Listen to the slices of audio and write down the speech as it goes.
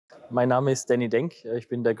Mein Name ist Denk. Ich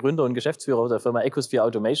bin der Gründer und Geschäftsführer der Firma ECOSPHERE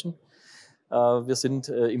Automation. Wir sind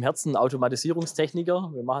im Herzen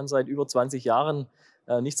Automatisierungstechniker. Wir machen seit über 20 Jahren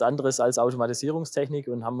nichts anderes als Automatisierungstechnik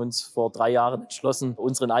und haben uns vor 3 Jahren entschlossen,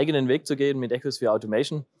 unseren eigenen Weg zu gehen mit ECOSPHERE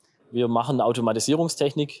Automation. Wir machen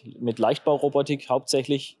Automatisierungstechnik mit Leichtbaurobotik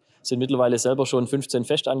hauptsächlich, sind mittlerweile selber schon 15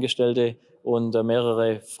 Festangestellte und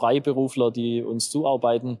mehrere Freiberufler, die uns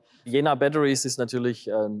zuarbeiten. Jena Batteries ist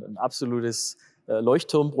natürlich ein absolutes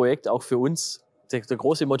Leuchtturmprojekt, auch für uns. Der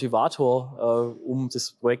große Motivator, um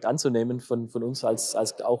das Projekt anzunehmen von uns als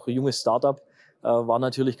auch junges Startup, war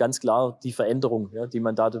natürlich ganz klar die Veränderung, ja, die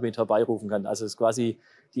man damit herbeirufen kann. Also es ist quasi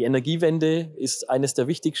die Energiewende ist eines der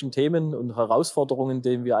wichtigsten Themen und Herausforderungen,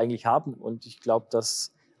 die wir eigentlich haben. Und ich glaube,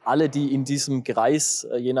 dass alle, die in diesem Kreis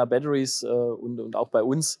Jena Batteries und auch bei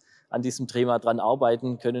uns an diesem Thema dran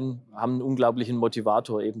arbeiten können, haben einen unglaublichen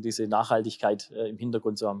Motivator, eben diese Nachhaltigkeit im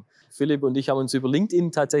Hintergrund zu haben. Philipp und ich haben uns über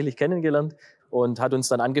LinkedIn tatsächlich kennengelernt und hat uns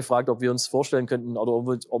dann angefragt, ob wir uns vorstellen könnten oder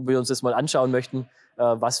ob wir uns das mal anschauen möchten,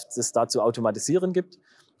 was es da zu automatisieren gibt.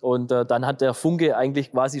 Und dann hat der Funke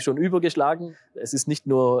eigentlich quasi schon übergeschlagen. Es ist nicht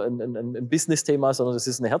nur ein Business-Thema, sondern es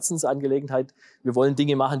ist eine Herzensangelegenheit. Wir wollen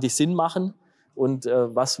Dinge machen, die Sinn machen. Und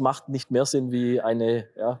was macht nicht mehr Sinn, wie eine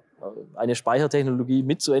Speichertechnologie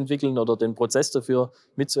mitzuentwickeln oder den Prozess dafür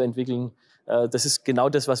mitzuentwickeln? Das ist genau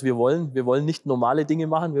das, was wir wollen. Wir wollen nicht normale Dinge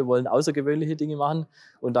machen, wir wollen außergewöhnliche Dinge machen.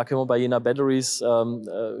 Und da können wir bei Jena Batteries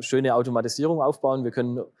schöne Automatisierung aufbauen. Wir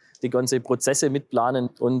können die ganzen Prozesse mitplanen.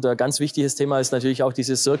 Und ganz wichtiges Thema ist natürlich auch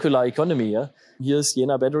diese Circular Economy. Ja? Hier ist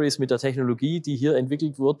Jena Batteries mit der Technologie, die hier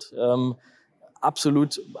entwickelt wird,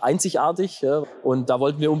 absolut einzigartig, ja, und da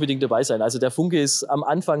wollten wir unbedingt dabei sein. Also der Funke ist am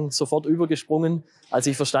Anfang sofort übergesprungen, als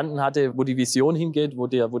ich verstanden hatte, wo die Vision hingeht, wo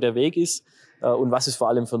der Weg ist und was es vor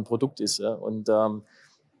allem für ein Produkt ist. Ja. Und da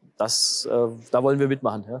wollen wir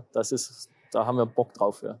mitmachen. Ja. Da haben wir Bock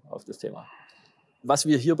drauf, ja, auf das Thema. Was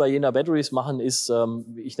wir hier bei Jena Batteries machen, ist,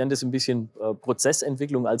 ich nenne das ein bisschen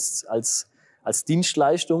Prozessentwicklung als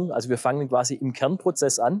Dienstleistung. Also wir fangen quasi im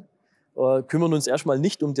Kernprozess an. Kümmern uns erstmal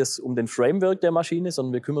nicht um den Framework der Maschine,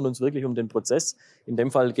 sondern wir kümmern uns wirklich um den Prozess. In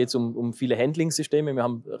dem Fall geht es um viele Handling-Systeme. Wir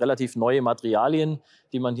haben relativ neue Materialien,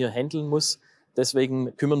 die man hier handeln muss.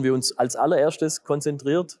 Deswegen kümmern wir uns als allererstes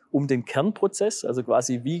konzentriert um den Kernprozess, also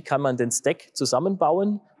quasi wie kann man den Stack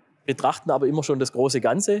zusammenbauen, betrachten aber immer schon das große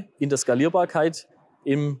Ganze in der Skalierbarkeit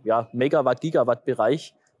im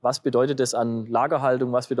Megawatt-Gigawatt-Bereich. Was bedeutet das an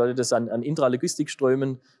Lagerhaltung, was bedeutet das an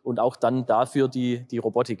Intralogistikströmen und auch dann dafür die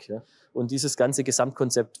Robotik. Ja. Und dieses ganze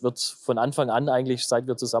Gesamtkonzept wird von Anfang an eigentlich, seit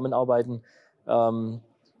wir zusammenarbeiten,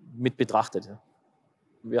 mit betrachtet. Ja.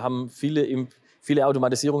 Wir haben viele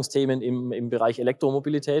Automatisierungsthemen im Bereich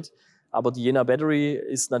Elektromobilität, aber die Jena Battery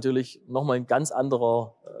ist natürlich nochmal ein ganz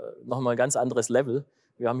anderes Level.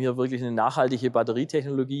 Wir haben hier wirklich eine nachhaltige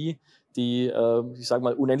Batterietechnologie, die, ich sage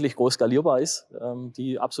mal, unendlich groß skalierbar ist,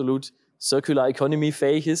 die absolut Circular Economy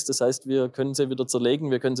fähig ist. Das heißt, wir können sie wieder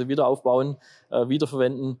zerlegen, wir können sie wieder aufbauen,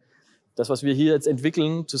 wiederverwenden. Das, was wir hier jetzt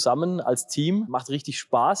entwickeln, zusammen als Team, macht richtig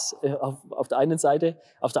Spaß auf der einen Seite.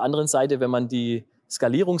 Auf der anderen Seite, wenn man die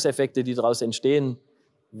Skalierungseffekte, die daraus entstehen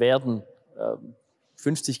werden,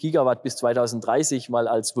 50 Gigawatt bis 2030 mal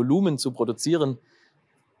als Volumen zu produzieren,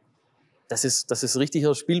 das ist ein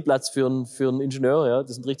richtiger Spielplatz für einen Ingenieur. Ja.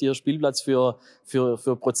 Das ist ein richtiger Spielplatz für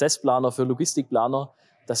Prozessplaner, für Logistikplaner.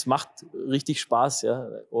 Das macht richtig Spaß. Ja.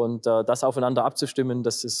 Und das aufeinander abzustimmen,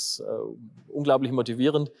 das ist unglaublich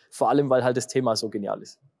motivierend. Vor allem, weil halt das Thema so genial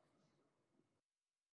ist.